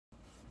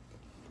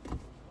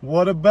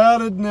What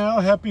about it now?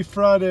 Happy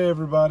Friday,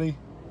 everybody.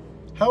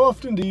 How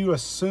often do you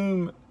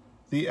assume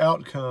the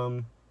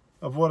outcome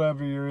of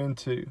whatever you're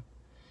into?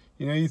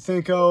 You know, you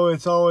think, oh,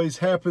 it's always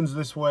happens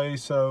this way,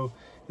 so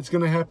it's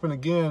going to happen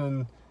again,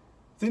 and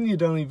then you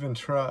don't even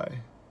try.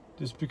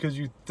 Just because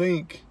you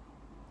think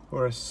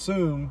or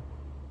assume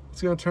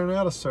it's going to turn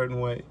out a certain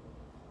way.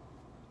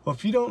 Well,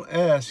 if you don't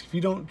ask, if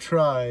you don't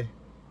try,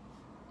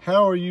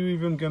 how are you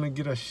even going to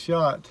get a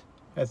shot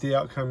at the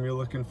outcome you're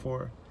looking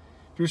for?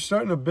 If you're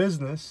starting a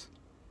business,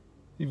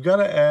 you've got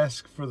to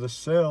ask for the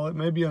sale. It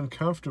may be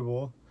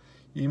uncomfortable.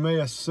 You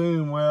may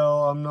assume,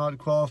 well, I'm not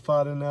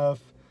qualified enough.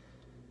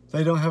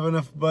 They don't have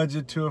enough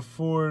budget to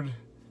afford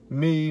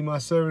me, my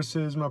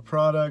services, my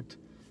product.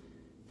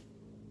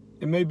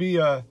 It may be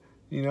a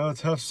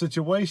tough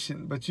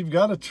situation, but you've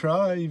got to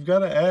try. You've got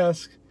to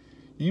ask.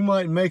 You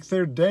might make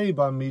their day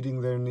by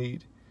meeting their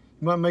need.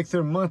 You might make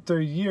their month,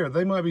 their year.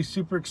 They might be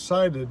super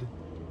excited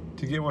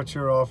to get what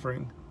you're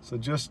offering. So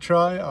just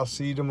try. I'll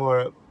see you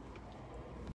tomorrow.